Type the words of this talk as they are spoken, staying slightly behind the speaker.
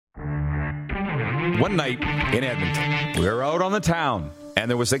One night in Edmonton, we were out on the town, and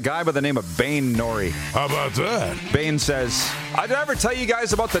there was a guy by the name of Bain Norrie. How about that? Bain says, "I'd ever tell you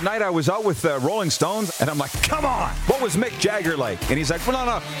guys about the night I was out with the Rolling Stones?" And I'm like, "Come on, what was Mick Jagger like?" And he's like, "Well,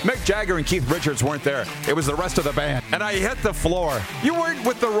 no, Mick Jagger and Keith Richards weren't there. It was the rest of the band." And I hit the floor. "You weren't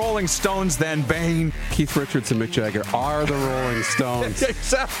with the Rolling Stones then, Bain." Keith Richards and Mick Jagger are the Rolling Stones.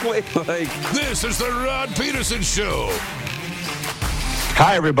 Exactly. This is the Rod Peterson Show.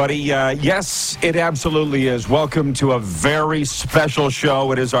 Hi, everybody. Yes, it absolutely is. Welcome to a very special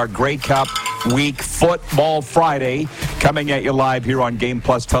show. It is our Grey Cup Week Football Friday, coming at you live here on Game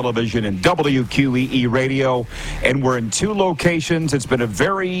Plus Television and WQEE Radio. And we're in two locations. It's been a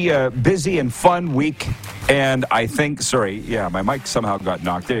very busy and fun week. And I think, my mic somehow got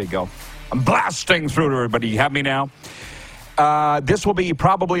knocked. There you go. I'm blasting through to everybody. You have me now? This will be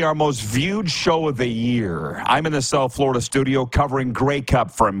probably our most viewed show of the year. I'm in the South Florida studio covering Grey Cup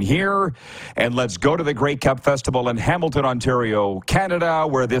from here. And let's go to the Grey Cup Festival in Hamilton, Ontario, Canada,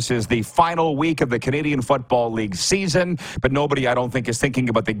 where this is the final week of the Canadian Football League season. But nobody, I don't think, is thinking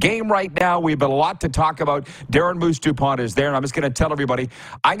about the game right now. We have a lot to talk about. Darren Moose DuPont is there, and I'm just going to tell everybody,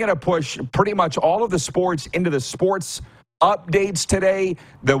 I'm going to push pretty much all of the sports into the sports updates today.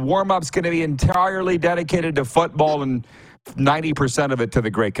 The warm-up's going to be entirely dedicated to football and 90% of it to the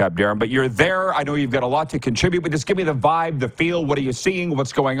Grey Cup, Darren. But you're there. I know you've got a lot to contribute, but just give me the vibe, the feel. What are you seeing?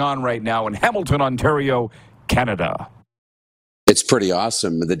 What's going on right now in Hamilton, Ontario, Canada? It's pretty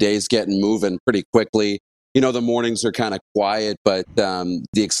awesome. The day's getting moving pretty quickly. You know, the mornings are kind of quiet, but the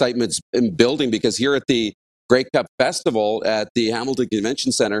excitement's in building because here at the Grey Cup Festival at the Hamilton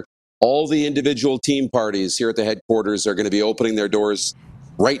Convention Center, all the individual team parties here at the headquarters are going to be opening their doors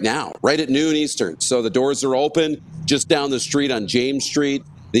right now, right at noon Eastern. So the doors are open just down the street on James Street.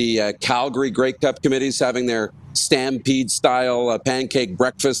 The Calgary Grey Cup Committee's having their Stampede-style pancake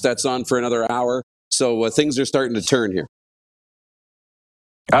breakfast that's on for another hour. So things are starting to turn here.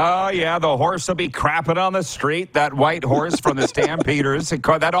 Oh, yeah, the horse will be crapping on the street, that white horse from the Stampeders.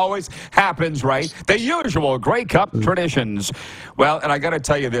 That always happens, right? The usual Grey Cup traditions. Well, and I got to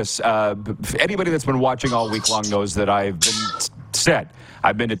tell you this. Anybody that's been watching all week long knows that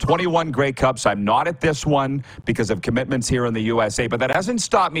I've been to 21 Grey Cups. I'm not at this one because of commitments here in the USA, but that hasn't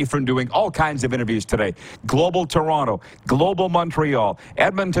stopped me from doing all kinds of interviews today. Global Toronto, Global Montreal,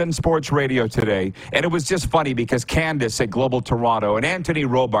 Edmonton Sports Radio today. And it was just funny because Candace at Global Toronto and Anthony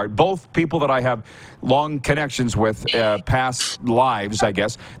Robart, both people that I have long connections with, past lives, I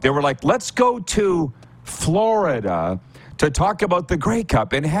guess, they were like, let's go to Florida to talk about the Grey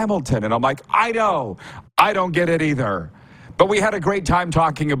Cup in Hamilton. And I'm like, I know. I don't get it either. But we had a great time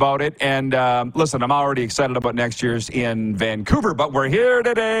talking about it. And listen, I'm already excited about next year's in Vancouver. But we're here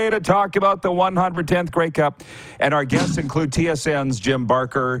today to talk about the 110th Grey Cup. And our guests include TSN's Jim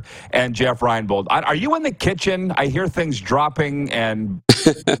Barker and Jeff Reinbold. Are you in the kitchen? I hear things dropping and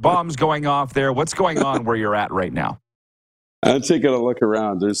bombs going off there. What's going on where you're at right now? I'm taking a look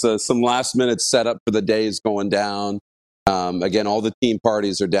around. There's some last-minute setup for the days going down. Again, all the team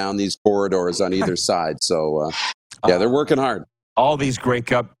parties are down these corridors on either side. So... yeah, they're working hard. All these Grey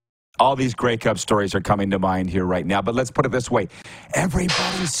Cup stories are coming to mind here right now. But let's put it this way.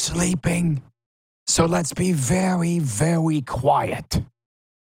 Everybody's sleeping. So let's be very, very quiet.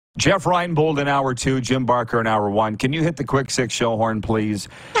 Jeff Reinbold in hour 2, Jim Barker in hour 1. Can you hit the quick 6 show horn, please?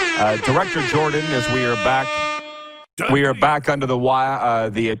 Director Jordan, as we are back under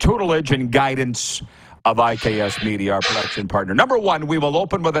the tutelage and guidance of IKS Media, our production partner. Number 1, we will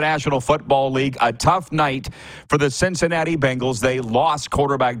open with the National Football League. A tough night for the Cincinnati Bengals. They lost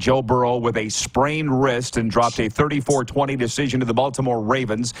quarterback Joe Burrow with a sprained wrist and dropped a 34-20 decision to the Baltimore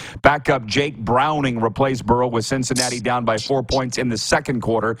Ravens. Backup Jake Browning replaced Burrow with Cincinnati down by 4 points in the second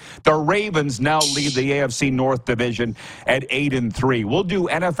quarter. The Ravens now lead the AFC North Division at 8-3. We'll do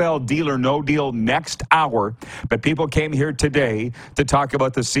NFL Deal or No Deal next hour, but people came here today to talk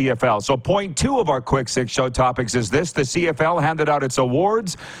about the CFL. So point 2 of our quick 6 show topics is this. The CFL handed out its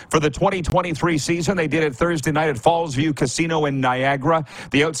awards for the 2023 season. They did it Thursday night at Fallsview Casino in Niagara.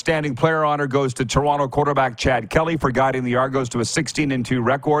 The outstanding player honor goes to Toronto quarterback Chad Kelly for guiding the Argos to a 16-2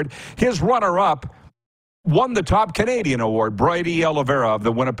 record. His runner-up won the top Canadian award, Brady Oliveira of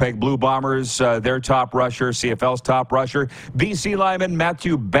the Winnipeg Blue Bombers, their top rusher, CFL's top rusher. BC lineman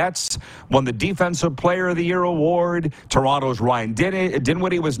Matthew Betts won the Defensive Player of the Year award. Toronto's Ryan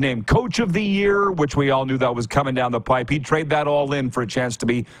Dinwiddie was named Coach of the Year, which we all knew that was coming down the pipe. He'd trade that all in for a chance to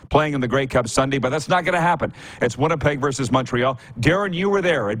be playing in the Grey Cup Sunday, but that's not going to happen. It's Winnipeg versus Montreal. Darren, you were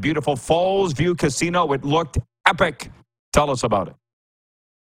there at beautiful Fallsview Casino. It looked epic. Tell us about it.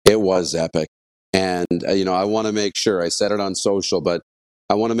 It was epic. And, I want to make sure, I said it on social, but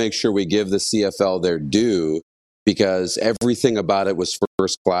I want to make sure we give the CFL their due because everything about it was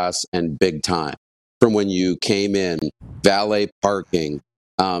first class and big time. From when you came in, valet parking,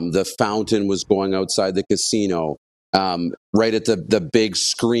 the fountain was going outside the casino, right at the big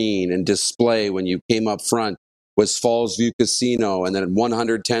screen and display when you came up front was Falls View Casino, and then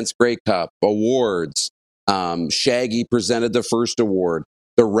 110th Grey Cup awards. Shaggy presented the first award.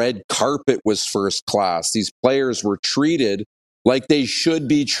 The red carpet was first class. These players were treated like they should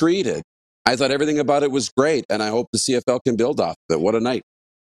be treated. I thought everything about it was great, and I hope the CFL can build off of it. What a night.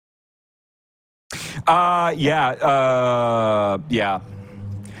 Yeah.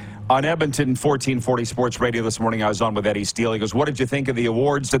 On Edmonton 1440 Sports Radio this morning, I was on with Eddie Steele. He goes, what did you think of the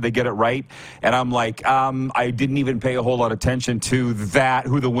awards? Did they get it right? And I'm like, I didn't even pay a whole lot of attention to that,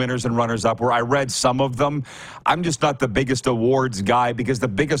 who the winners and runners-up were. I read some of them. I'm just not the biggest awards guy because the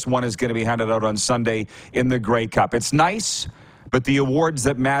biggest one is going to be handed out on Sunday in the Grey Cup. It's nice, but the awards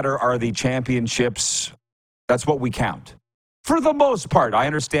that matter are the championships. That's what we count. For the most part, I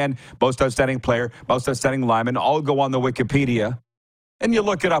understand most outstanding player, most outstanding lineman, all go on the Wikipedia. And you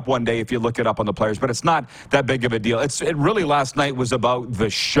look it up one day if you look it up on the players, but it's not that big of a deal. It really last night was about the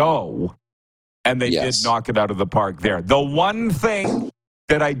show, and they did knock it out of the park there. The one thing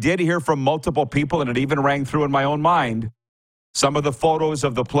that I did hear from multiple people, and it even rang through in my own mind, some of the photos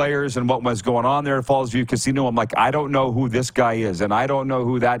of the players and what was going on there at Falls View Casino, I'm like, I don't know who this guy is, and I don't know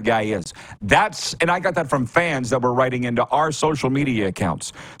who that guy is. And I got that from fans that were writing into our social media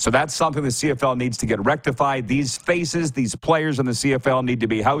accounts. So that's something the CFL needs to get rectified. These faces, these players in the CFL need to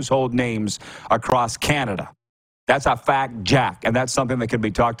be household names across Canada. That's a fact, Jack, and that's something that can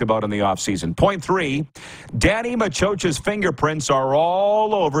be talked about in the offseason. Point 3, Danny Machocha's fingerprints are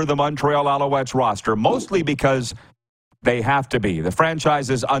all over the Montreal Alouettes roster, mostly because they have to be. The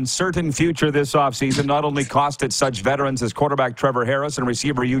franchise's uncertain future this offseason not only costed such veterans as quarterback Trevor Harris and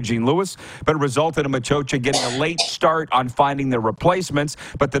receiver Eugene Lewis, but resulted in Machocha getting a late start on finding their replacements.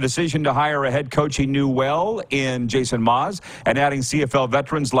 But the decision to hire a head coach he knew well in Jason Maas and adding CFL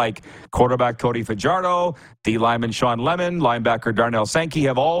veterans like quarterback Cody Fajardo, D lineman Sean Lemon, linebacker Darnell Sankey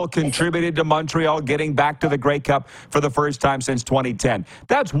have all contributed to Montreal getting back to the Grey Cup for the first time since 2010.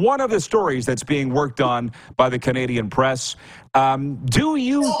 That's one of the stories that's being worked on by the Canadian press. Do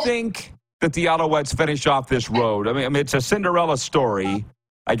you think that the Alouettes finish off this road? I mean, it's a Cinderella story.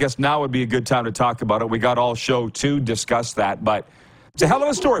 I guess now would be a good time to talk about it. We got all show to discuss that, but it's a hell of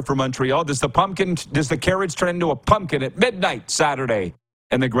a story for Montreal. Does the carriage turn into a pumpkin at midnight Saturday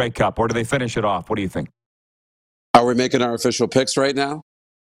in the Grey Cup, or do they finish it off? What do you think? Are we making our official picks right now?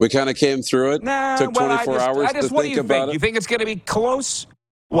 We kind of came through it. Took 24 hours to think about it. You think it's going to be close?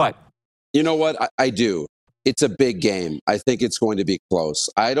 What? You know what? I do. It's a big game. I think it's going to be close.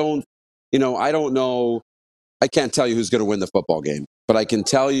 I don't know. I can't tell you who's going to win the football game, but I can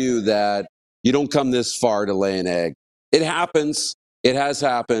tell you that you don't come this far to lay an egg. It happens. It has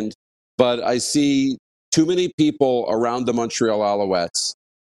happened, but I see too many people around the Montreal Alouettes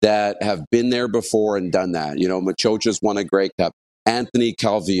that have been there before and done that. You know, Machocha's won a Grey Cup. Anthony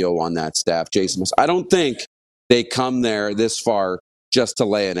Calvillo on that staff. Jason Maas. I don't think they come there this far just to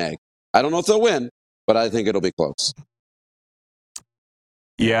lay an egg. I don't know if they'll win, but I think it'll be close.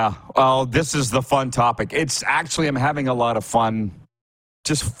 Yeah, well, this is the fun topic. I'm having a lot of fun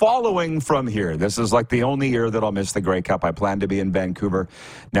just following from here. This is like the only year that I'll miss the Grey Cup. I plan to be in Vancouver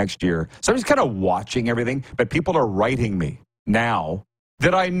next year. So I'm just kind of watching everything, but people are writing me now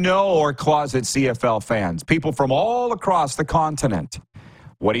that I know are closet CFL fans, people from all across the continent.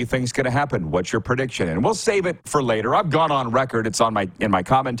 What do you think is going to happen? What's your prediction? And we'll save it for later. I've gone on record. It's in my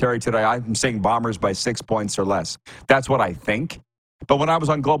commentary today. I'm saying Bombers by 6 points or less. That's what I think. But when I was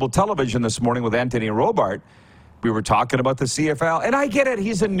on Global Television this morning with Anthony Robart, we were talking about the CFL. And I get it.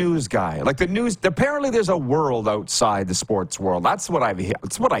 He's a news guy. Like the news, apparently there's a world outside the sports world. That's what I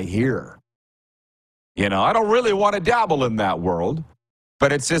hear. You know, I don't really want to dabble in that world.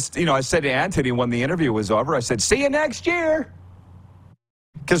 But it's just, I said to Anthony when the interview was over, I said, see you next year.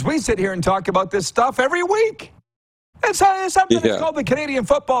 Because we sit here and talk about this stuff every week. It's something that's called the Canadian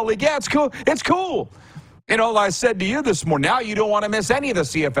Football League. Yeah, it's cool. It's cool. I said to you this morning, now you don't want to miss any of the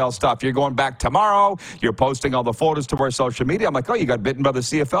CFL stuff. You're going back tomorrow. You're posting all the photos to our social media. I'm like, oh, you got bitten by the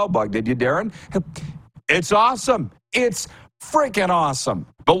CFL bug, did you, Darren? It's awesome. It's freaking awesome.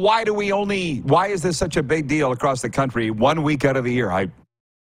 But why is this such a big deal across the country 1 week out of the year?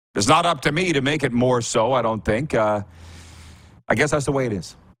 It's not up to me to make it more so, I don't think. I guess that's the way it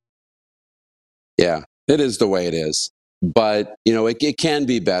is. Yeah, it is the way it is. But, it can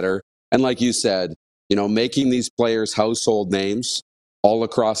be better. And like you said, making these players household names all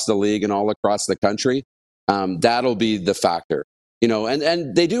across the league and all across the country, that'll be the factor.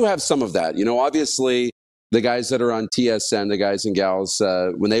 and they do have some of that. Obviously, the guys that are on TSN, the guys and gals,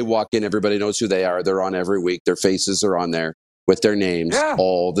 when they walk in, everybody knows who they are. They're on every week. Their faces are on there with their names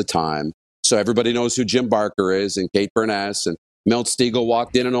all the time. So everybody knows who Jim Barker is and Kate Burness, and Milt Stegall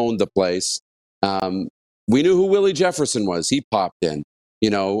walked in and owned the place. We knew who Willie Jefferson was. He popped in,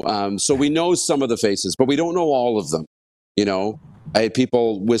 so we know some of the faces, but we don't know all of them. I had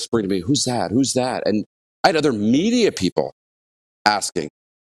people whispering to me, who's that? Who's that? And I had other media people asking,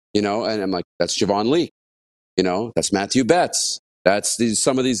 and I'm like, that's Javon Lee. That's Matthew Betts. That's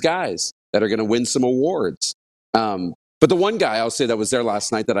some of these guys that are going to win some awards. But the one guy I'll say that was there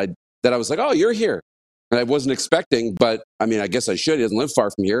last night that I was like, oh, you're here. And I wasn't expecting, but I mean, I guess I should. He doesn't live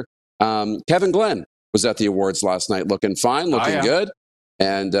far from here. Kevin Glenn was at the awards last night looking fine, looking good.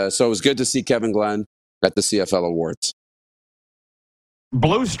 And so it was good to see Kevin Glenn at the CFL Awards.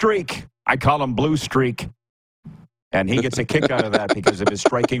 Blue streak. I call him Blue Streak. And he gets a kick out of that because of his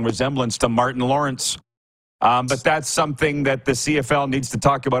striking resemblance to Martin Lawrence. But that's something that the CFL needs to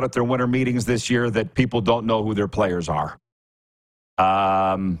talk about at their winter meetings this year, that people don't know who their players are.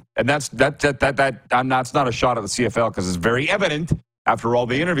 And that's not a shot at the CFL, because it's very evident after all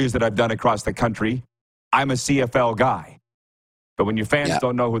the interviews that I've done across the country, I'm a CFL guy. But when your fans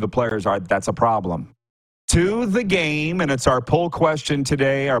don't know who the players are, that's a problem. To the game, and it's our poll question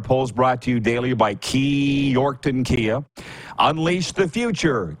today. Our poll's brought to you daily by Key Yorkton Kia. Unleash the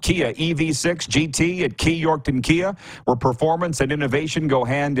future. Kia EV6 GT at Key Yorkton Kia, where performance and innovation go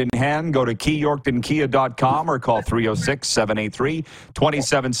hand in hand. Go to keyyorktonkia.com or call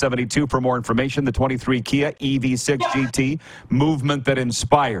 306-783-2772 for more information. The 23 Kia EV6 GT, movement that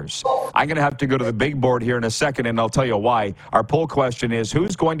inspires. I'm going to have to go to the big board here in a second, and I'll tell you why. Our poll question is,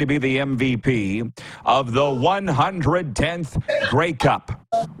 who's going to be the MVP of the 110th Grey Cup?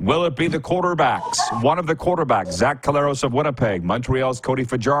 Will it be the quarterbacks? One of the quarterbacks, Zach Collaros of Winnipeg, Montreal's Cody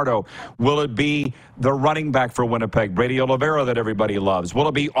Fajardo. Will it be the running back for Winnipeg, Brady Oliveira, that everybody loves? Will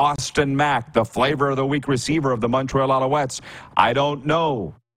it be Austin Mack, the flavor of the week receiver of the Montreal Alouettes? I don't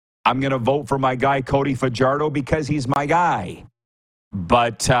know. I'm going to vote for my guy, Cody Fajardo, because he's my guy.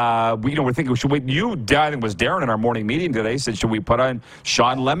 But, we're thinking, should we, I think it was Darren in our morning meeting today, said, should we put on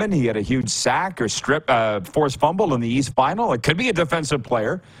Sean Lemon? He had a huge sack or forced fumble in the East Final. It could be a defensive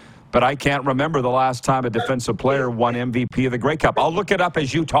player, but I can't remember the last time a defensive player won MVP of the Grey Cup. I'll look it up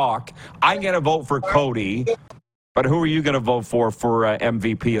as you talk. I'm going to vote for Cody, but who are you going to vote for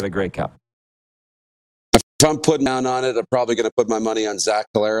MVP of the Grey Cup? If I'm putting down on it, I'm probably going to put my money on Zach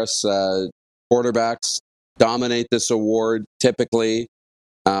Collaros. Quarterbacks dominate this award typically.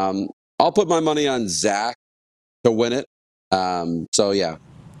 I'll put my money on Zach to win it. So yeah,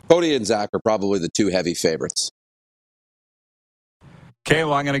 Cody and Zach are probably the two heavy favorites. Okay,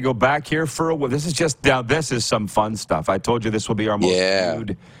 well, I'm going to go back here for this is some fun stuff. I told you this will be our most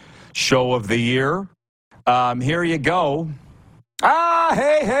viewed show of the year. Here you go.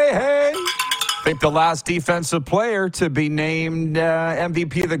 Hey. I think the last defensive player to be named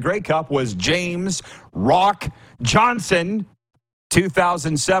MVP of the Grey Cup was James Rock Johnson.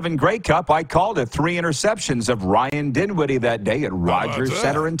 2007 Grey Cup, I called it. 3 interceptions of Ryan Dinwiddie that day at Rogers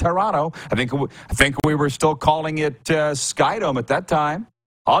Center in Toronto. I think we were still calling it Skydome at that time.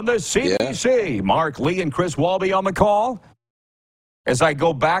 On the CBC, Mark Lee and Chris Walby on the call. As I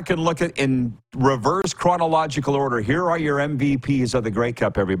go back and look at in reverse chronological order, here are your MVPs of the Grey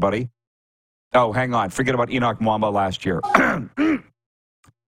Cup, everybody. Oh, hang on. Forget about Enoch Mwamba last year.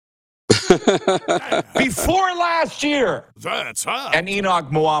 Before last year. That's hot. And Enoch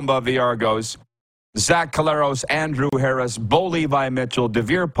Mwamba of the Argos, Zach Collaros, Andrew Harris, Bo Levi Mitchell,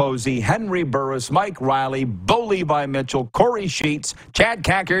 DeVere Posey, Henry Burris, Mike Riley, Bo Levi Mitchell, Corey Sheets, Chad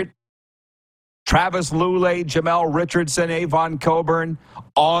Cackert, Travis Lulay, Jamel Richardson, Avon Coburn,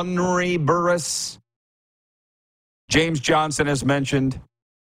 Henry Burris, James Johnson, as mentioned,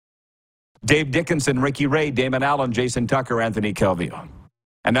 Dave Dickinson, Ricky Ray, Damon Allen, Jason Tucker, Anthony Calvillo.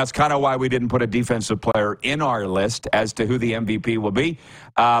 And that's kind of why we didn't put a defensive player in our list as to who the MVP will be.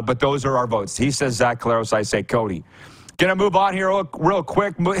 But those are our votes. He says Zach Collaros, I say Cody. Gonna move on here real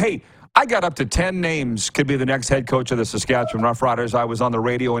quick. Hey, I got up to 10 names could be the next head coach of the Saskatchewan Roughriders. I was on the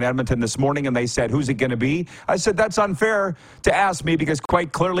radio in Edmonton this morning, and they said, who's it going to be? I said, that's unfair to ask me because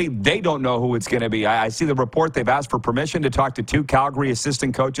quite clearly they don't know who it's going to be. I see the report. They've asked for permission to talk to 2 Calgary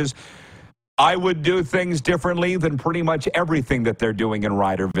assistant coaches. I would do things differently than pretty much everything that they're doing in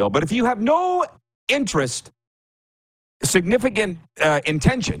Riderville. But if you have no intention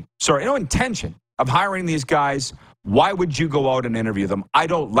of hiring these guys, why would you go out and interview them? I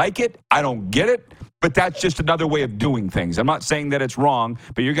don't like it. I don't get it. But that's just another way of doing things. I'm not saying that it's wrong,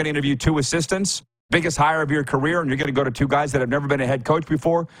 but you're going to interview 2 assistants. biggest hire of your career, and you're going to go to two guys that have never been a head coach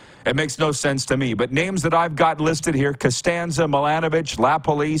before? It makes no sense to me. But names that I've got listed here, Costanza, Milanovic,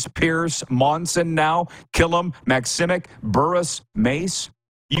 LaPolice, Pierce, Monson now, Killam, Maximic, Burris, Mace.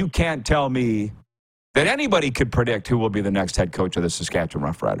 You can't tell me that anybody could predict who will be the next head coach of the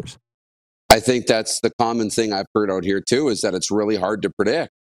Saskatchewan Roughriders. I think that's the common thing I've heard out here, too, is that it's really hard to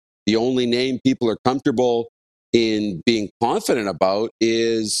predict. The only name people are comfortable in being confident about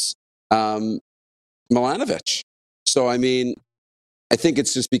is Milanovic. So, I mean, I think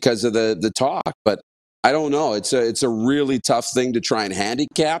it's just because of the talk, but I don't know. It's a really tough thing to try and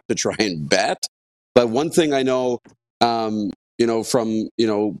handicap, to try and bet. But one thing I know, from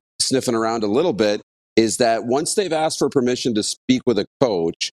sniffing around a little bit, is that once they've asked for permission to speak with a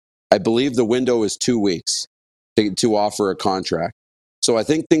coach, I believe the window is 2 weeks to offer a contract. So I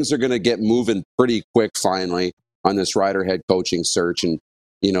think things are going to get moving pretty quick finally on this Rider head coaching search, and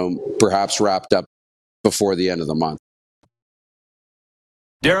perhaps wrapped up before the end of the month.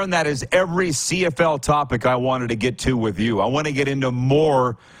 Darren, that is every CFL topic I wanted to get to with you. I want to get into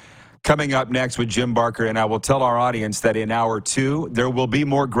more coming up next with Jim Barker, and I will tell our audience that in hour 2, there will be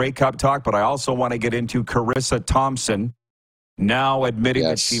more Grey Cup talk, but I also want to get into Carissa Thompson, now admitting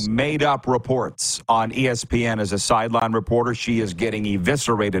that she made up reports on ESPN as a sideline reporter. She is getting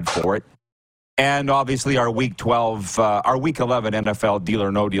eviscerated for it. And obviously our Week 11 NFL Deal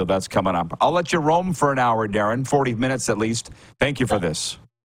or No Deal, that's coming up. I'll let you roam for an hour, Darren, 40 minutes at least. Thank you for this.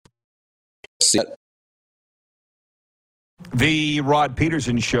 The Rod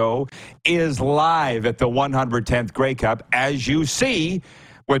Peterson Show is live at the 110th Grey Cup, as you see,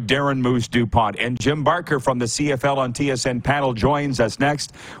 with Darren Moose DuPont. And Jim Barker from the CFL on TSN panel joins us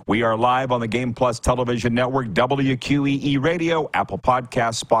next. We are live on the Game Plus Television Network, WQEE Radio, Apple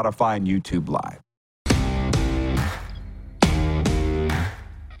Podcasts, Spotify, and YouTube Live.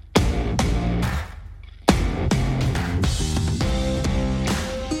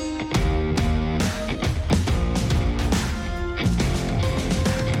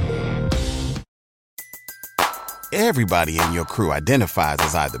 Everybody in your crew identifies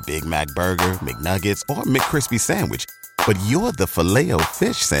as either Big Mac Burger, McNuggets, or McCrispy Sandwich. But you're the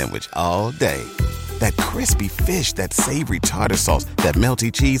Filet-O-Fish Sandwich all day. That crispy fish, that savory tartar sauce, that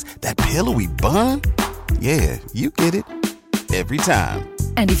melty cheese, that pillowy bun. Yeah, you get it. Every time.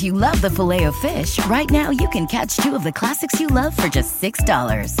 And if you love the Filet-O-Fish, right now you can catch 2 of the classics you love for just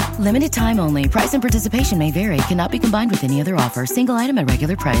 $6. Limited time only. Price and participation may vary. Cannot be combined with any other offer. Single item at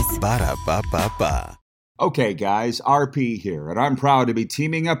regular price. Ba-da-ba-ba-ba. Okay, guys, RP here, and I'm proud to be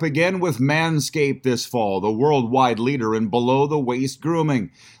teaming up again with Manscaped this fall, the worldwide leader in below-the-waist grooming.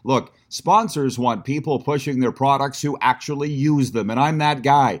 Look, sponsors want people pushing their products who actually use them, and I'm that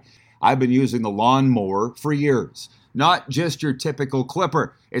guy. I've been using the lawnmower for years. Not just your typical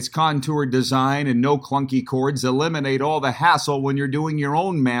clipper. Its contoured design and no clunky cords eliminate all the hassle when you're doing your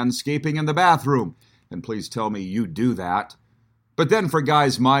own manscaping in the bathroom. And please tell me you do that. But then for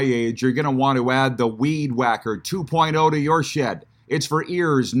guys my age, you're going to want to add the Weed Whacker 2.0 to your shed. It's for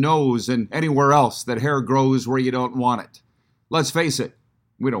ears, nose, and anywhere else that hair grows where you don't want it. Let's face it,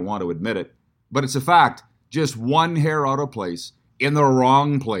 we don't want to admit it, but it's a fact. Just one hair out of place, in the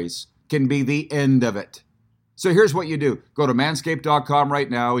wrong place, can be the end of it. So here's what you do. Go to manscaped.com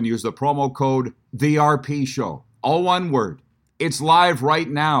right now and use the promo code TheRPShow. All one word. It's live right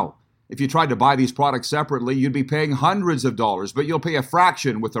now. If you tried to buy these products separately, you'd be paying hundreds of dollars, but you'll pay a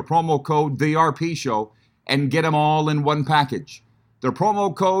fraction with the promo code TheRPShow and get them all in one package. The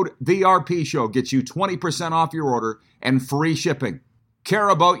promo code TheRPShow gets you 20% off your order and free shipping. Care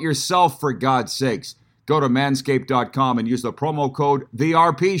about yourself, for God's sakes. Go to manscaped.com and use the promo code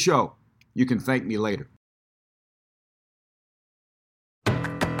TheRPShow. You can thank me later.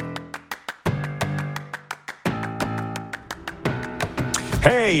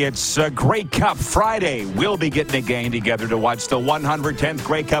 Hey, it's Grey Cup Friday. We'll be getting a gang together to watch the 110th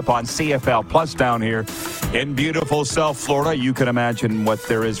Grey Cup on CFL Plus down here in beautiful South Florida. You can imagine what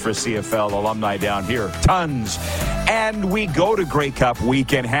there is for CFL alumni down here. Tons. And we go to Grey Cup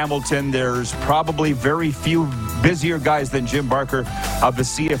week in Hamilton. There's probably very few busier guys than Jim Barker of the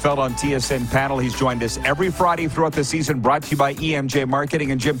CFL on TSN panel. He's joined us every Friday throughout the season, brought to you by EMJ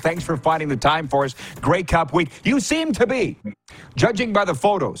Marketing. And Jim, thanks for finding the time for us. Grey Cup week. You seem to be, judging by the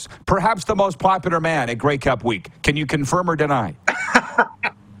photos, perhaps the most popular man at Grey Cup week. Can you confirm or deny?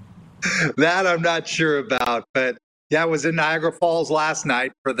 That I'm not sure about, but yeah, I was in Niagara Falls last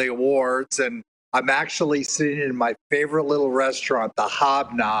night for the awards, and I'm actually sitting in my favorite little restaurant, the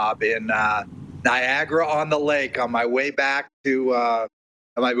Hobnob in Niagara on the Lake, on my way back to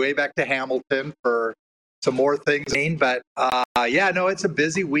Hamilton for some more things. But yeah, no, it's a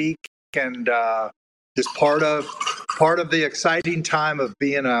busy week, and Just part of the exciting time of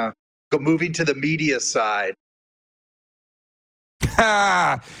being moving to the media side.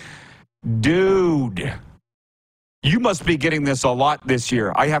 Dude, you must be getting this a lot this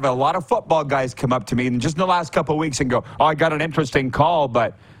year. I have a lot of football guys come up to me just in the last couple of weeks and go, "Oh, I got an interesting call,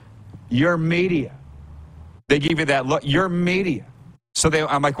 but you're media." They give you that look. You're media. So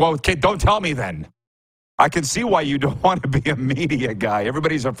I'm like, well, kid, don't tell me then. I can see why you don't want to be a media guy.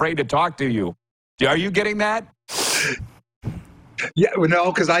 Everybody's afraid to talk to you. Are you getting that? Yeah,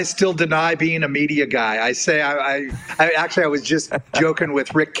 no, because I still deny being a media guy. I say I was just joking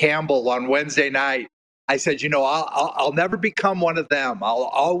with Rick Campbell on Wednesday night. I said, I'll never become one of them. I'll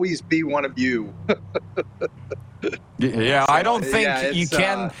always be one of you. Yeah, I don't think you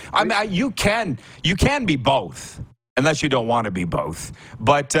can. You can be both, unless you don't want to be both.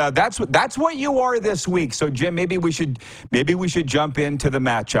 But that's what you are this week. So Jim, maybe we should jump into the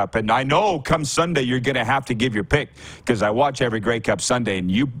matchup. And I know come Sunday you're going to have to give your pick because I watch every Grey Cup Sunday,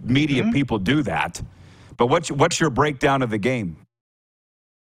 and you media people do that. But what's your breakdown of the game?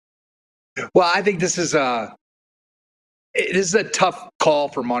 Well, I think this is a tough call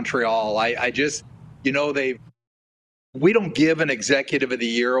for Montreal. I just we don't give an Executive of the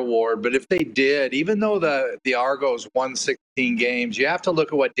Year award, but if they did, even though the Argos won 16 games, you have to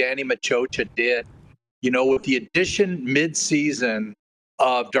look at what Danny Machocha did. With the addition mid-season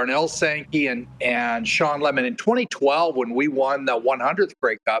of Darnell Sankey and Sean Lemon in 2012 when we won the 100th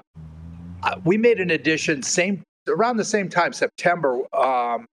Grey Cup, we made an addition around the same time, September,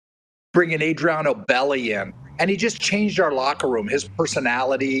 bringing Adriano Belli in, and he just changed our locker room, his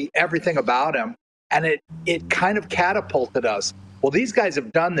personality, everything about him. And it kind of catapulted us. Well, these guys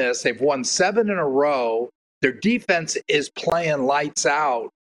have done this. They've won 7 in a row. Their defense is playing lights out.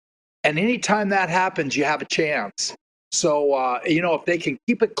 And anytime that happens, you have a chance. So, if they can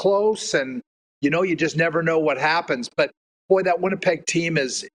keep it close and, you just never know what happens. But, boy, that Winnipeg team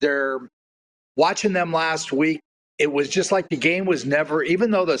they're watching them last week. It was just like the game was never,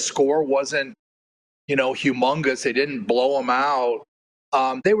 even though the score wasn't, humongous, they didn't blow them out.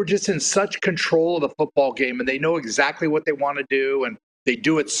 They were just in such control of the football game, and they know exactly what they want to do, and they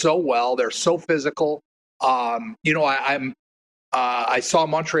do it so well. They're so physical. I saw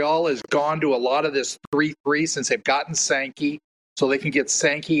Montreal has gone to a lot of this 3-3 since they've gotten Sankey, so they can get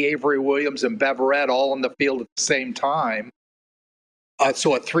Sankey, Avery Williams, and Beverette all on the field at the same time.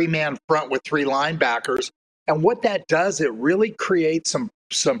 So a 3-man front with 3 linebackers, and what that does, it really creates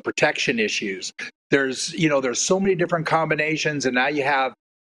some protection issues. There's so many different combinations, and now you have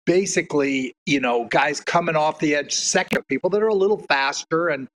basically, guys coming off the edge second, people that are a little faster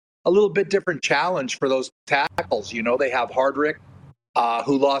and a little bit different challenge for those tackles. They have Hardrick,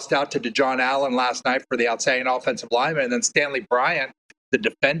 who lost out to DeJohn Allen last night for the outstanding offensive lineman, and then Stanley Bryant, the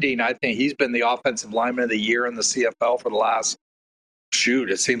defending, I think he's been the offensive lineman of the year in the CFL for the last,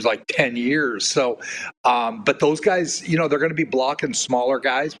 it seems like 10 years. So, but those guys, they're going to be blocking smaller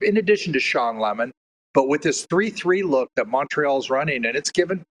guys in addition to Sean Lemon. But with this 3-3 look that Montreal's running, and it's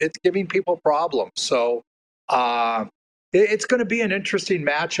giving people problems. So it's going to be an interesting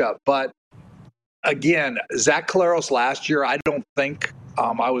matchup. But again, Zach Collaros last year, I don't think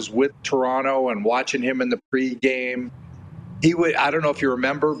I was with Toronto and watching him in the pregame. I don't know if you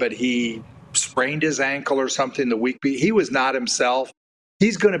remember, but he sprained his ankle or something the week. He was not himself.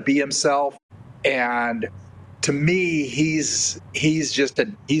 He's going to be himself. And to me, he's just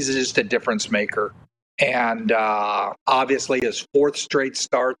a difference maker. And obviously his 4th straight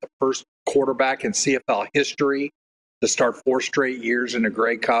start, the first quarterback in CFL history to start 4 straight years in a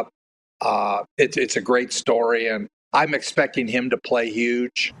Grey Cup. It's a great story, and I'm expecting him to play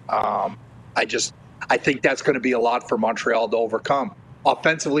huge. I think that's going to be a lot for Montreal to overcome.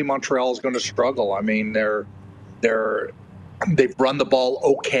 Offensively, Montreal is going to struggle. I mean, they've run the ball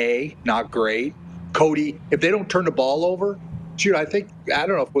okay, not great. Cody, if they don't turn the ball over, I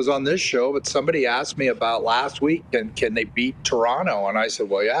don't know if it was on this show, but somebody asked me about last week, and can they beat Toronto? And I said,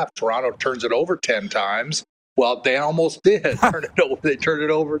 well, yeah, if Toronto turns it over 10 times, well, they almost did. They turned it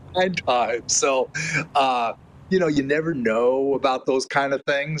over 9 times. So, you never know about those kind of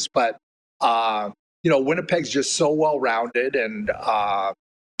things. But, Winnipeg's just so well-rounded. And,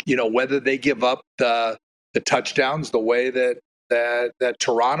 whether they give up the touchdowns the way that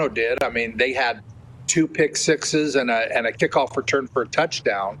Toronto did, I mean, they had 2 pick sixes and a kickoff return for a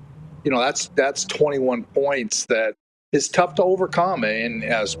touchdown. That's 21 points that is tough to overcome, and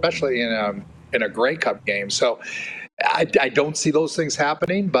especially in a Grey Cup game. So I don't see those things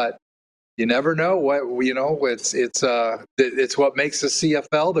happening, but you never know. It's what makes the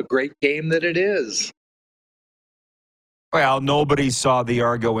CFL the great game that it is. Well, nobody saw the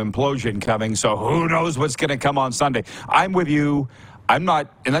Argo implosion coming, so who knows what's going to come on Sunday. I'm with you. I'm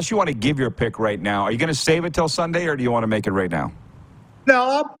not, unless you want to give your pick right now, are you going to save it till Sunday, or do you want to make it right now?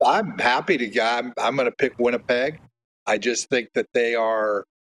 No, I'm happy to go. I'm going to pick Winnipeg. I just think that they are,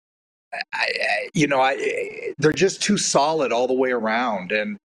 they're just too solid all the way around.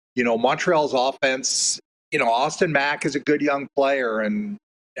 And, Montreal's offense, Austin Mack is a good young player, and,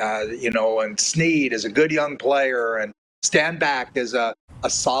 and Sneed is a good young player, and Stanback is a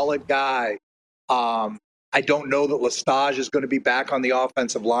solid guy. I don't know that Lestage is going to be back on the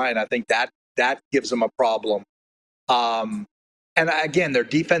offensive line. I think that gives them a problem. And again, their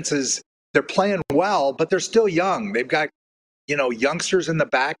defenses, they're playing well, but they're still young. They've got, youngsters in the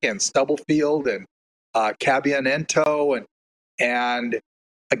back end, Stubblefield and Cabianento. And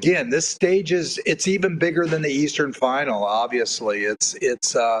again, this stage it's even bigger than the Eastern Final, obviously.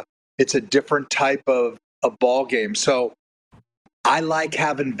 It's a different type of ball game. So I like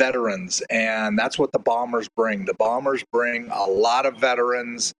having veterans, and that's what the Bombers bring. The Bombers bring a lot of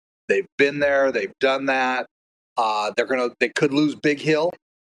veterans. They've been there. They've done that. They could lose Big Hill,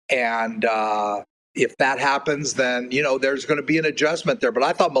 and if that happens, then there's going to be an adjustment there. But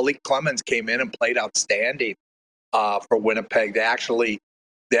I thought Malik Clemens came in and played outstanding for Winnipeg. They actually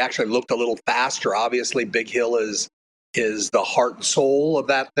looked a little faster. Obviously, Big Hill is the heart and soul of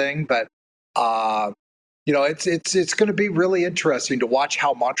that thing, but it's going to be really interesting to watch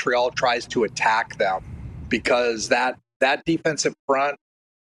how Montreal tries to attack them, because that defensive front,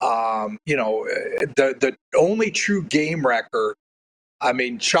 the only true game wrecker. I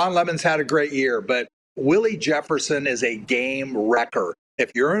mean, Sean Lemon's had a great year, but Willie Jefferson is a game wrecker.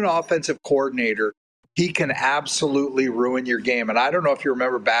 If you're an offensive coordinator, he can absolutely ruin your game. And I don't know if you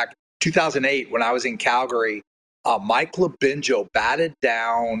remember back 2008 when I was in Calgary, Mike Labinjo batted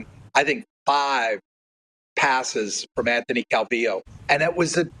down, I think, 5 passes from Anthony Calvillo, and that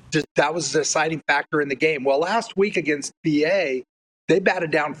was the deciding factor in the game. Well, last week against PA, they batted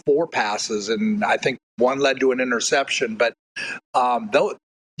down 4 passes, and I think one led to an interception. But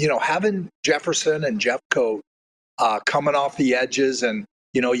having Jefferson and Jeffcoat coming off the edges, and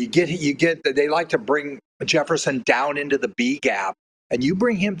you get they like to bring Jefferson down into the B gap, and you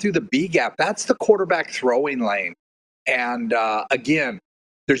bring him through the B gap. That's the quarterback throwing lane, and again,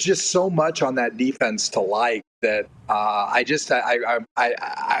 there's just so much on that defense to like that. It's going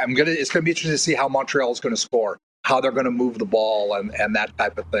to be interesting to see how Montreal is going to score, how they're going to move the ball, and that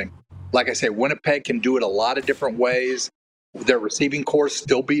type of thing. Like I say, Winnipeg can do it a lot of different ways. Their receiving corps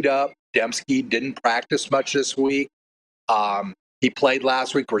still beat up. Dembski didn't practice much this week. He played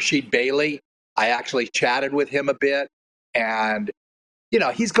last week. Rasheed Bailey, I actually chatted with him a bit, and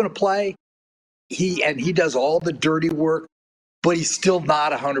he's going to play. He does all the dirty work, but he's still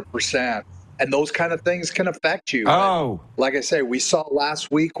not 100%. And those kind of things can affect you. Oh. But like I say, we saw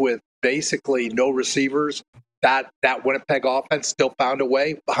last week with basically no receivers, that Winnipeg offense still found a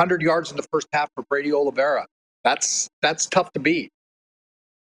way. 100 yards in the first half for Brady Oliveira. That's tough to beat.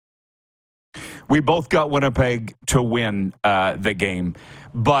 We both got Winnipeg to win the game.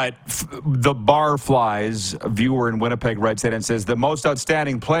 But the Barflies viewer in Winnipeg writes in and says, the most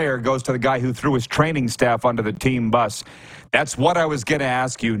outstanding player goes to the guy who threw his training staff onto the team bus. That's what I was going to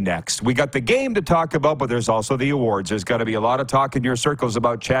ask you next. We got the game to talk about, but there's also the awards. There's got to be a lot of talk in your circles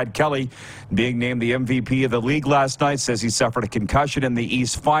about Chad Kelly being named the MVP of the league last night. Says he suffered a concussion in the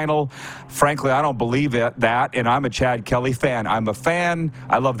East Final. Frankly, I don't believe that, and I'm a Chad Kelly fan. I'm a fan.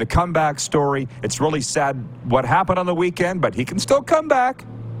 I love the comeback story. It's really sad what happened on the weekend, but he can still come back.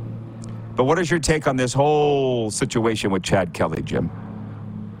 But what is your take on this whole situation with Chad Kelly, Jim?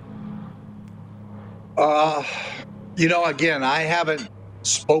 Again, I haven't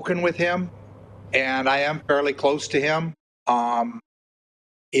spoken with him, and I am fairly close to him.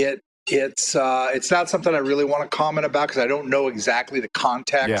 It's not something I really want to comment about because I don't know exactly the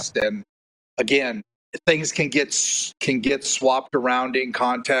context. Yeah. And again, things can get swapped around in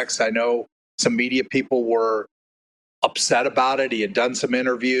context. I know some media people were upset about it. He had done some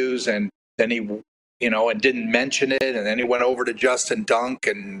interviews, and then he, and didn't mention it, and then he went over to Justin Dunk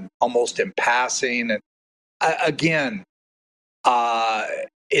and almost in passing. And again,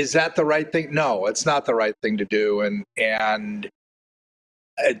 is that the right thing? No, it's not the right thing to do. And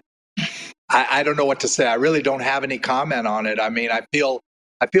I don't know what to say. I really don't have any comment on it. I mean, I feel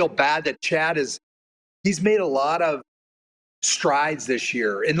bad that Chad he's made a lot of strides this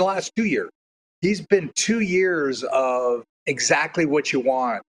year. In the last 2 years, he's been 2 years of exactly what you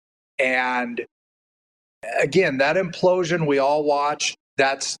want. And again, that implosion we all watched,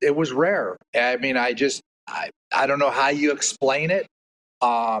 it was rare. I mean, I don't know how you explain it.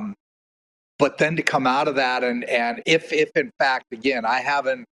 But but then to come out of that and if in fact, again,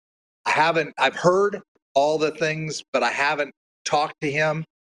 I've heard all the things, but I haven't talked to him.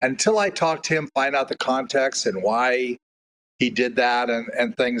 Until I talk to him, find out the context and why he did that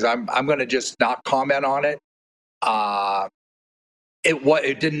and things, I'm going to just not comment on it.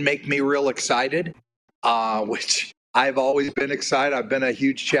 It didn't make me real excited, which I've always been excited. I've been a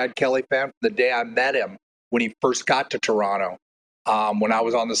huge Chad Kelly fan from the day I met him when he first got to Toronto, when I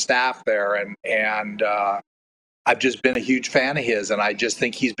was on the staff there, and I've just been a huge fan of his, and I just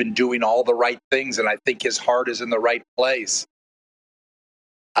think he's been doing all the right things, and I think his heart is in the right place.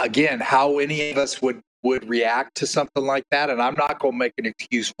 Again, how any of us would react to something like that, and I'm not going to make an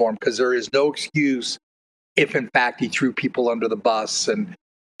excuse for him, because there is no excuse if in fact he threw people under the bus and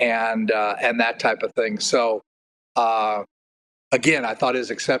that type of thing. So again, I thought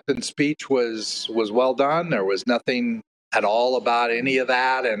his acceptance speech was well done. There was nothing at all about any of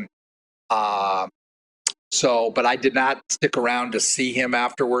that, and but I did not stick around to see him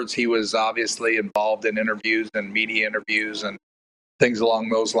afterwards. He was obviously involved in interviews and media interviews and things along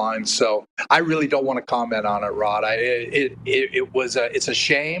those lines. So I really don't want to comment on it, Rod. It's a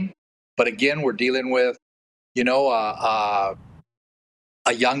shame, but again, we're dealing with, a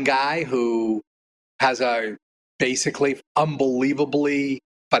young guy who has a basically unbelievably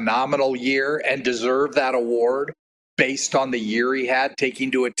phenomenal year and deserved that award based on the year he had, taking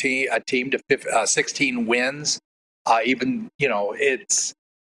to a team to 16 wins. It's.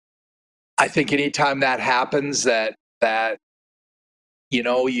 I think anytime that happens, that I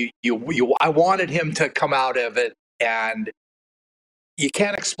wanted him to come out of it, and you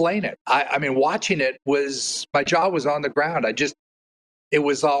can't explain it. I mean, watching it my jaw was on the ground. It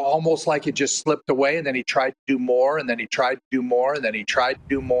was almost like it just slipped away, and then he tried to do more, and then he tried to do more, and then he tried to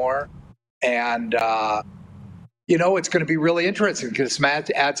do more. And, it's going to be really interesting, because Matt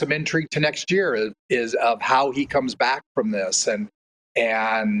add some intrigue to next year is of how he comes back from this.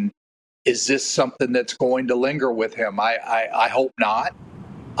 And is this something that's going to linger with him? I hope not.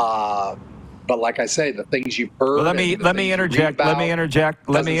 But like I say, the things you've heard. Well, let me interject. Let me interject.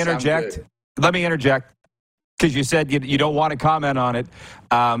 Because you said you don't want to comment on it.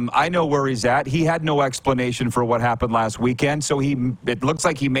 I know where he's at. He had no explanation for what happened last weekend, so it looks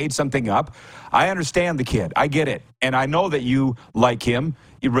like he made something up. I understand the kid. I get it. And I know that you like him.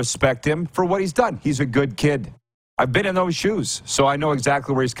 You respect him for what he's done. He's a good kid. I've been in those shoes, so I know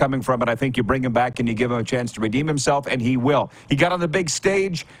exactly where he's coming from, and I think you bring him back and you give him a chance to redeem himself, and he will. He got on the big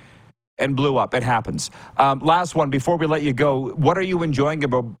stage and blew up. It happens. Last one, before we let you go, what are you enjoying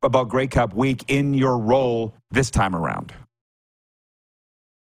about Grey Cup week in your role this time around?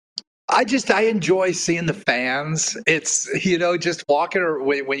 I enjoy seeing the fans. It's, just walking,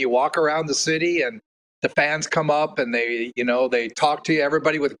 when you walk around the city and the fans come up and they talk to you.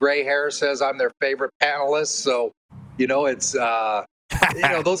 Everybody with gray hair says I'm their favorite panelist. So, it's,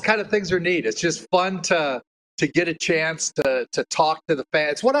 those kind of things are neat. It's just fun to get a chance to talk to the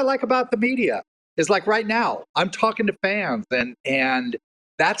fans. What I like about the media is, like right now, I'm talking to fans, and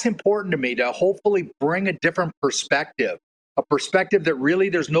that's important to me, to hopefully bring a different perspective, a perspective that really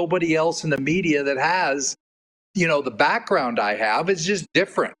there's nobody else in the media that has, the background I have is just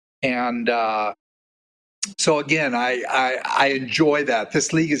different. And so again, I enjoy that.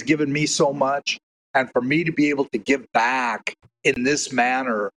 This league has given me so much, and for me to be able to give back in this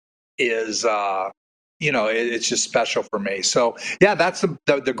manner is it's just special for me. So yeah, that's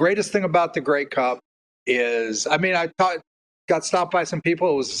the greatest thing about the Grey Cup is, I mean, got stopped by some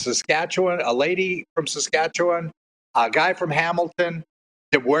people. It was Saskatchewan, a lady from Saskatchewan, a guy from Hamilton.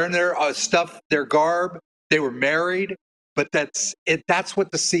 They're wearing their stuff, their garb. They were married, but that's it. That's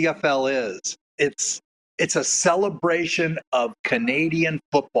what the CFL is. It's a celebration of Canadian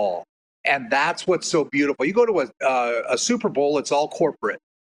football, and that's what's so beautiful. You go to a Super Bowl, it's all corporate.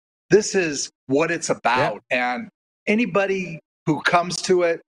 This is what it's about. Yeah. And anybody who comes to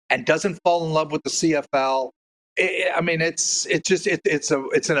it and doesn't fall in love with the CFL, it's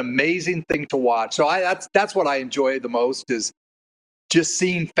an amazing thing to watch. So that's what I enjoy the most, is just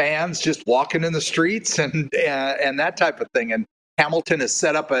seeing fans just walking in the streets and that type of thing. And Hamilton is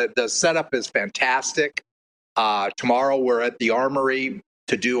set up. The setup is fantastic. Tomorrow we're at the Armory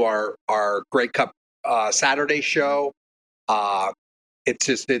to do our Grey Cup Saturday show. It's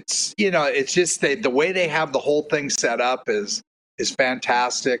just the way they have the whole thing set up is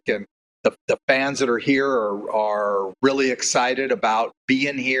fantastic, and the fans that are here are really excited about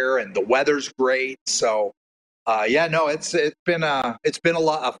being here, and the weather's great. So it's been a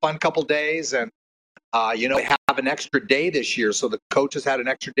fun couple days, and they have an extra day this year, so the coaches had an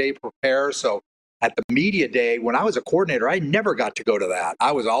extra day to prepare. So at the media day, when I was a coordinator, I never got to go to that.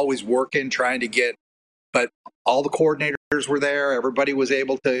 I was always working, trying to get, but all the coordinators were there. Everybody was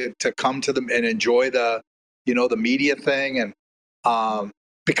able to come to them and enjoy the media thing. And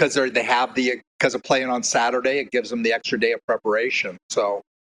because because of playing on Saturday, it gives them the extra day of preparation. So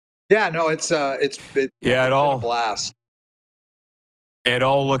yeah, no, it's been a blast. It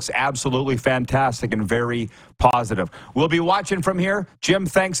all looks absolutely fantastic and very positive. We'll be watching from here. Jim,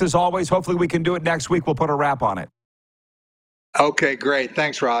 thanks as always. Hopefully we can do it next week. We'll put a wrap on it. Okay, great.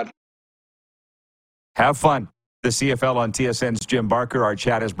 Thanks, Rod. Have fun. The CFL on TSN's Jim Barker. Our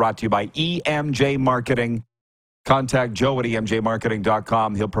chat is brought to you by EMJ Marketing. Contact Joe at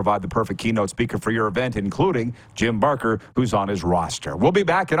emjmarketing.com. He'll provide the perfect keynote speaker for your event, including Jim Barker, who's on his roster. We'll be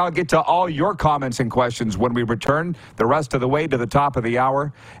back, and I'll get to all your comments and questions when we return the rest of the way to the top of the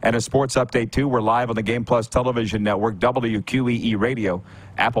hour. And a sports update, too. We're live on the Game Plus Television Network, WQEE Radio,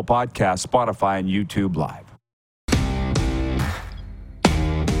 Apple Podcasts, Spotify, and YouTube Live.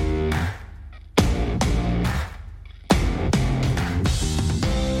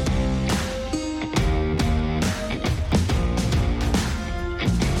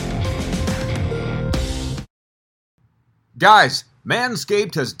 Guys,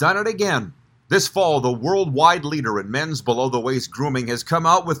 Manscaped has done it again. This fall, the worldwide leader in men's below-the-waist grooming has come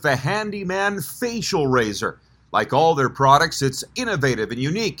out with the Handyman Facial Razor. Like all their products, it's innovative and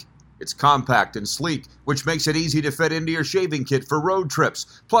unique. It's compact and sleek, which makes it easy to fit into your shaving kit for road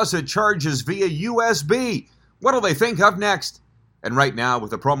trips. Plus, it charges via USB. What'll they think of next? And right now, with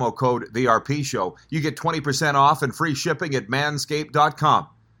the promo code TheRPShow, you get 20% off and free shipping at manscaped.com.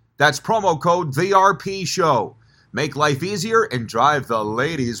 That's promo code TheRPShow. Make life easier and drive the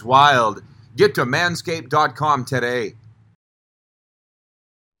ladies wild. Get to manscaped.com today.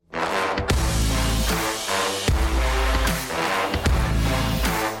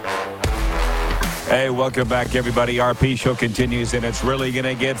 Hey, welcome back, everybody. RP Show continues, and it's really going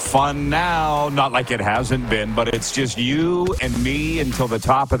to get fun now. Not like it hasn't been, but it's just you and me until the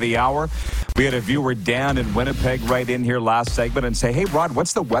top of the hour. We had a viewer down in Winnipeg right in here last segment and say, hey, Rod,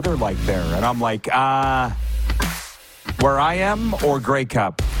 what's the weather like there? And I'm like, where I am or Grey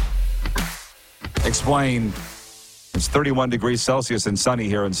Cup? Explain. It's 31 degrees Celsius and sunny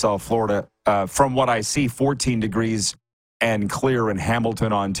here in South Florida. From what I see, 14 degrees and clear in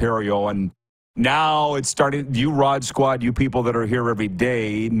Hamilton, Ontario. And now it's starting. You Rod Squad, you people that are here every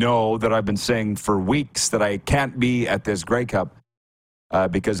day know that I've been saying for weeks that I can't be at this Grey Cup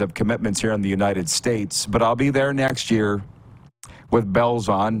because of commitments here in the United States. But I'll be there next year with bells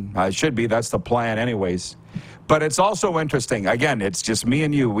on. I should be. That's the plan anyways. But it's also interesting. Again, it's just me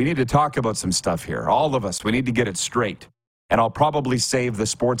and you. We need to talk about some stuff here. All of us. We need to get it straight. And I'll probably save the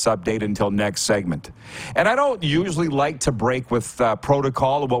sports update until next segment. And I don't usually like to break with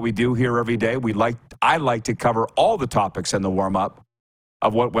protocol of what we do here every day. I like to cover all the topics in the warm-up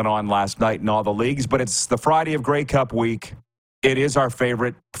of what went on last night in all the leagues. But it's the Friday of Grey Cup week. It is our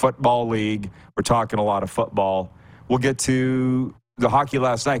favorite football league. We're talking a lot of football. We'll get to the hockey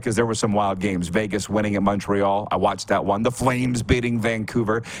last night because there were some wild games. Vegas winning at Montreal. I watched that one. The Flames beating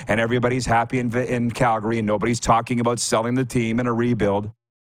Vancouver. And everybody's happy in Calgary, and nobody's talking about selling the team in a rebuild.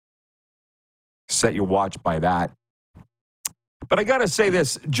 Set your watch by that. But I got to say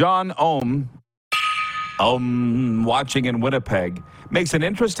this. John Ohm, watching in Winnipeg, makes an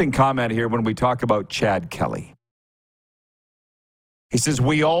interesting comment here when we talk about Chad Kelly. He says,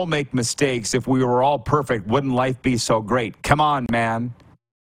 we all make mistakes. If we were all perfect, wouldn't life be so great? Come on, man.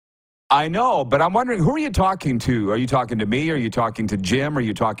 I know, but I'm wondering, who are you talking to? Are you talking to me? Are you talking to Jim? Are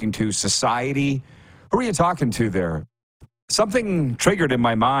you talking to society? Who are you talking to there? Something triggered in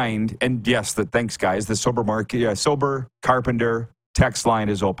my mind, and yes, thanks, guys. The Sober Carpenter text line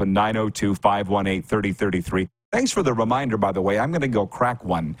is open, 902-518-3033. Thanks for the reminder, by the way. I'm going to go crack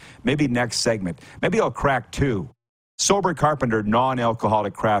one, maybe next segment. Maybe I'll crack two. Sober Carpenter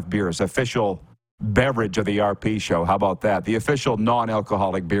non-alcoholic craft beers, official beverage of the RP Show. How about that? The official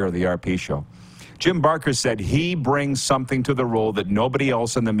non-alcoholic beer of the RP Show. Jim Barker said he brings something to the role that nobody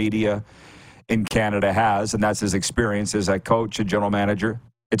else in the media in Canada has, and that's his experience as a coach, a general manager.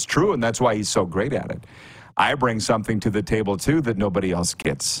 It's true, and that's why he's so great at it. I bring something to the table, too, that nobody else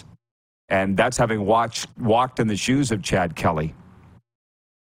gets. And that's having walked in the shoes of Chad Kelly.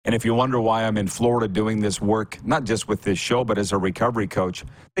 And if you wonder why I'm in Florida doing this work, not just with this show, but as a recovery coach,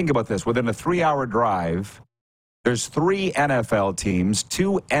 think about this. Within a 3-hour drive, there's 3 NFL teams,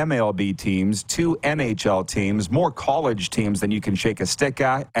 2 MLB teams, 2 NHL teams, more college teams than you can shake a stick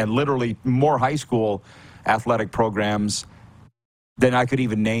at, and literally more high school athletic programs than I could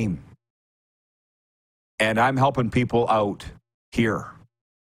even name. And I'm helping people out here.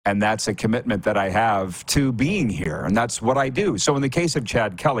 And that's a commitment that I have to being here, and that's what I do. So in the case of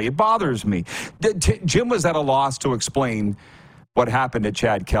Chad Kelly, it bothers me. Jim was at a loss to explain what happened to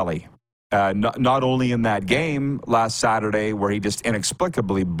Chad Kelly. Not only in that game last Saturday where he just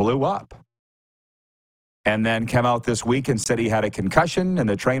inexplicably blew up, and then came out this week and said he had a concussion, and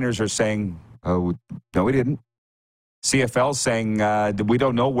the trainers are saying, oh, no, he didn't. CFL saying, we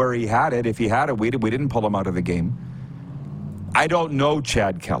don't know where he had it. If he had it, we didn't pull him out of the game. I don't know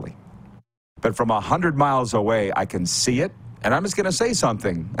Chad Kelly, but from 100 miles away, I can see it, and I'm just going to say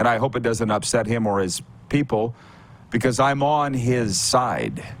something, and I hope it doesn't upset him or his people, because I'm on his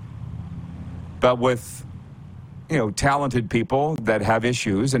side. But with, talented people that have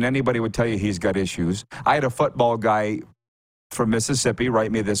issues, and anybody would tell you he's got issues. I had a football guy from Mississippi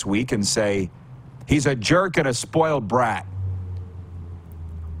write me this week and say, he's a jerk and a spoiled brat.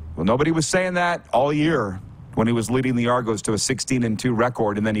 Well, nobody was saying that all year when he was leading the Argos to a 16-2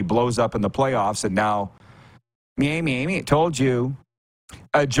 record, and then he blows up in the playoffs, and now, me, told you.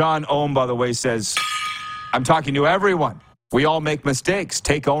 John Ohm, by the way, says, I'm talking to everyone. We all make mistakes.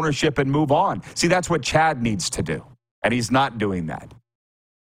 Take ownership and move on. See, that's what Chad needs to do, and he's not doing that.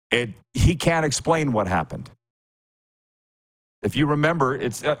 He can't explain what happened. If you remember,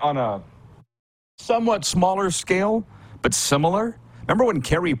 it's on a somewhat smaller scale, but similar. Remember when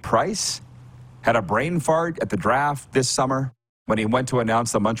Carey Price had a brain fart at the draft this summer when he went to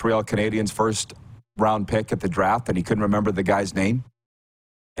announce the Montreal Canadiens' first-round pick at the draft, and he couldn't remember the guy's name?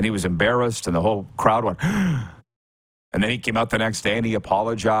 And he was embarrassed, and the whole crowd went, and then he came out the next day, and he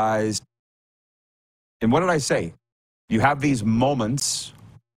apologized. And what did I say? You have these moments,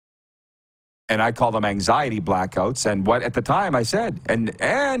 and I call them anxiety blackouts, and what at the time I said,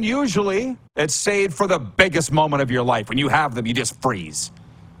 and usually it's saved for the biggest moment of your life. When you have them, you just freeze.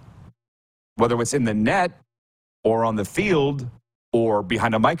 Whether it's in the net or on the field or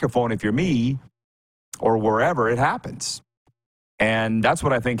behind a microphone if you're me or wherever, it happens. And that's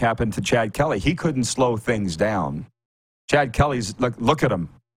what I think happened to Chad Kelly. He couldn't slow things down. Chad Kelly's, look at him.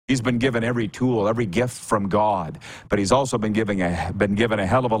 He's been given every tool, every gift from God, but he's also been given a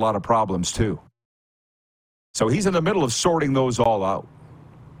hell of a lot of problems too. So he's in the middle of sorting those all out.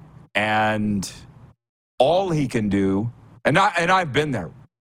 And all he can do, and I've been there.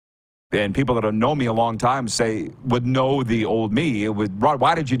 And people that have known me a long time would know the old me. It would, Rod,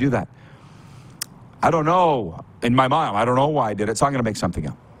 why did you do that? I don't know. In my mind, I don't know why I did it, so I'm going to make something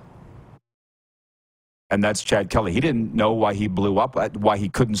up. And that's Chad Kelly. He didn't know why he blew up, why he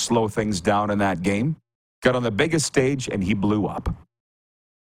couldn't slow things down in that game. Got on the biggest stage, and he blew up.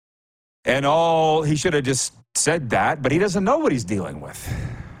 And he should have just said that, but he doesn't know what he's dealing with.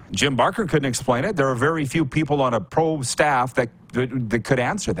 Jim Barker couldn't explain it. There are very few people on a pro staff that could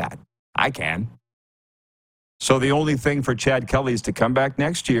answer that. I can. So the only thing for Chad Kelly is to come back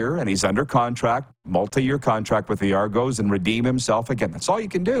next year, and he's under contract, multi-year contract with the Argos, and redeem himself again. That's all you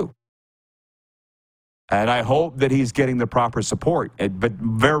can do. And I hope that he's getting the proper support, but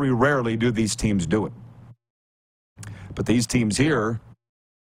very rarely do these teams do it. But these teams here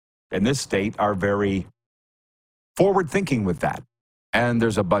in this state are very forward-thinking with that, and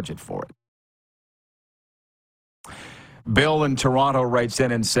there's a budget for it. Bill in Toronto writes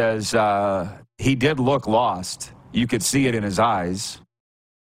in and says, he did look lost. You could see it in his eyes.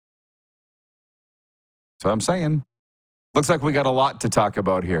 So I'm saying, looks like we got a lot to talk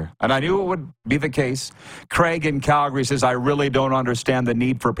about here. And I knew it would be the case. Craig in Calgary says, I really don't understand the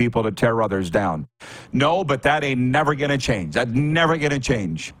need for people to tear others down. No, but that ain't never going to change. That's never going to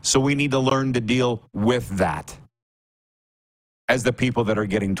change. So we need to learn to deal with that as the people that are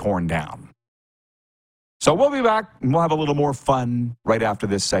getting torn down. So we'll be back, and we'll have a little more fun right after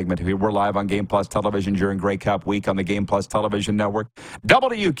this segment. We're live on Game Plus Television during Grey Cup Week on the Game Plus Television Network,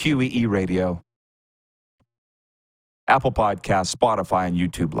 WQEE Radio, Apple Podcasts, Spotify, and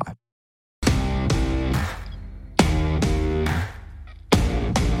YouTube Live.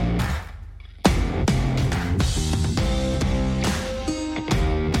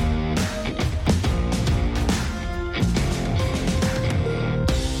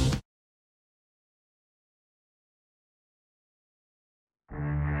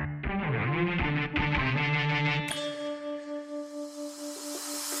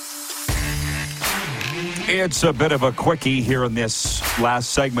 It's a bit of a quickie here in this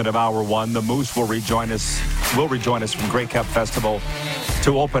last segment of Hour 1. The Moose will rejoin us from Grey Cup Festival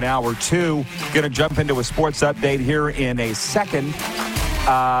to open Hour 2. Going to jump into a sports update here in a second.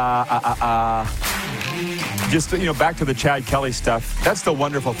 Just, back to the Chad Kelly stuff. That's the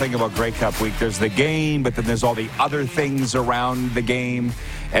wonderful thing about Grey Cup Week. There's the game, but then there's all the other things around the game.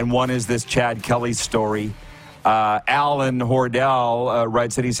 And one is this Chad Kelly story. Alan Hordell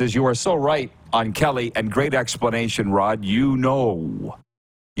writes that he says, "You are so right on Kelly, and great explanation, Rod. You know."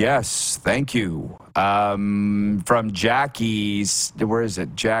 Yes, thank you. From Jackie, where is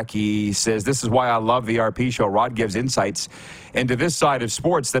it? Jackie says, "This is why I love the RP show. Rod gives insights into this side of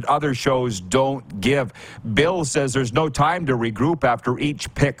sports that other shows don't give." Bill says there's no time to regroup after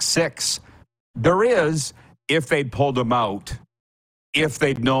each pick six. There is, if they'd pulled him out, if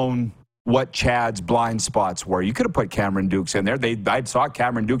they'd known what Chad's blind spots were. You could have put Cameron Dukes in there. I saw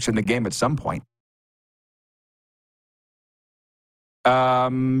Cameron Dukes in the game at some point.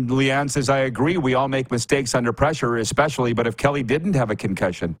 Leanne says, "I agree. We all make mistakes under pressure, especially, but if Kelly didn't have a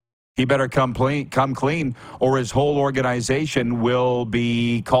concussion, he better come clean, or his whole organization will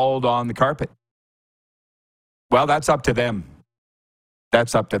be called on the carpet." Well, that's up to them.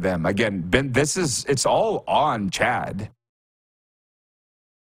 That's up to them. Again, it's all on Chad.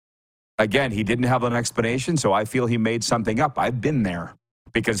 Again, he didn't have an explanation, so I feel he made something up. I've been there.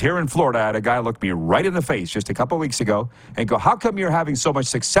 Because here in Florida, I had a guy look me right in the face just a couple weeks ago and go, "How come you're having so much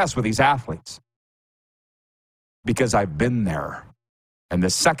success with these athletes?" Because I've been there. And the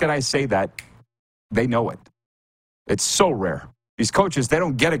second I say that, they know it. It's so rare. These coaches, they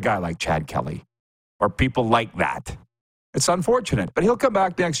don't get a guy like Chad Kelly or people like that. It's unfortunate, but he'll come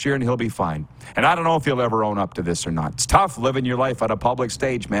back next year and he'll be fine. And I don't know if he'll ever own up to this or not. It's tough living your life on a public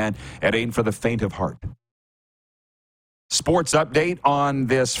stage, man. It ain't for the faint of heart. Sports update on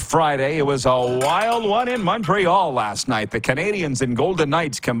this Friday. It was a wild one in Montreal last night. The Canadians and Golden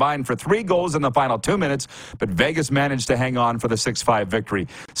Knights combined for 3 goals in the final 2 minutes, but Vegas managed to hang on for the 6-5 victory.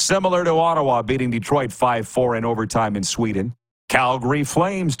 Similar to Ottawa beating Detroit 5-4 in overtime in Sweden. Calgary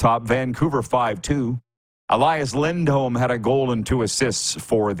Flames topped Vancouver 5-2. Elias Lindholm had a goal and 2 assists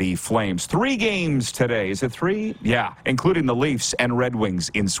for the Flames. 3 games today. Is it 3? Yeah, including the Leafs and Red Wings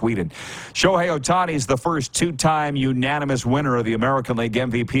in Sweden. Shohei Ohtani is the first 2-time unanimous winner of the American League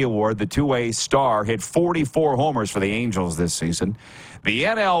MVP award. The two-way star hit 44 homers for the Angels this season. The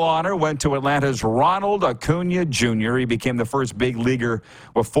NL honor went to Atlanta's Ronald Acuna Jr. He became the first big leaguer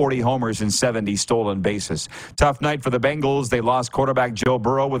with 40 homers and 70 stolen bases. Tough night for the Bengals. They lost quarterback Joe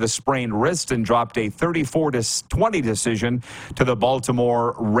Burrow with a sprained wrist and dropped a 34-20 decision to the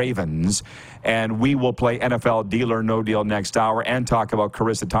Baltimore Ravens. And we will play NFL Deal or No Deal next hour and talk about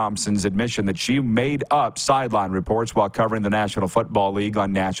Carissa Thompson's admission that she made up sideline reports while covering the National Football League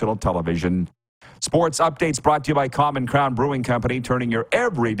on national television. Sports updates brought to you by Common Crown Brewing Company, turning your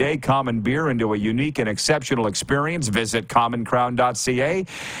everyday common beer into a unique and exceptional experience. Visit commoncrown.ca.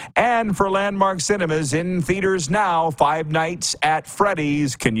 And for Landmark Cinemas in theaters now, 5 Nights at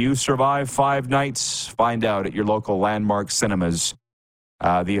Freddy's. Can you survive 5 nights? Find out at your local Landmark Cinemas.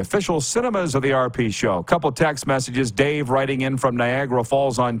 The official cinemas of the RP show. A couple text messages. Dave writing in from Niagara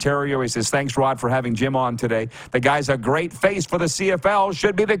Falls, Ontario. He says, "Thanks, Rod, for having Jim on today. The guy's a great face for the CFL.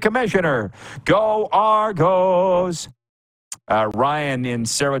 Should be the commissioner. Go Argos." Ryan in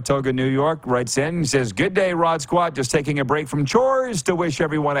Saratoga, New York writes in and says, "Good day, Rod Squad. Just taking a break from chores to wish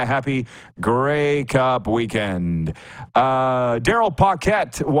everyone a happy Grey Cup weekend." Daryl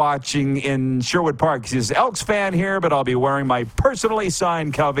Paquette watching in Sherwood Park. He says, "Elks fan here, but I'll be wearing my personally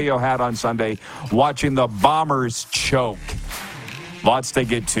signed Calvillo hat on Sunday, watching the Bombers choke." Lots to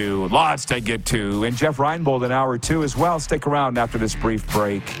get to. And Jeff Reinbold in hour 2 as well. Stick around after this brief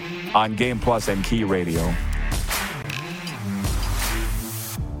break on Game Plus and Key Radio.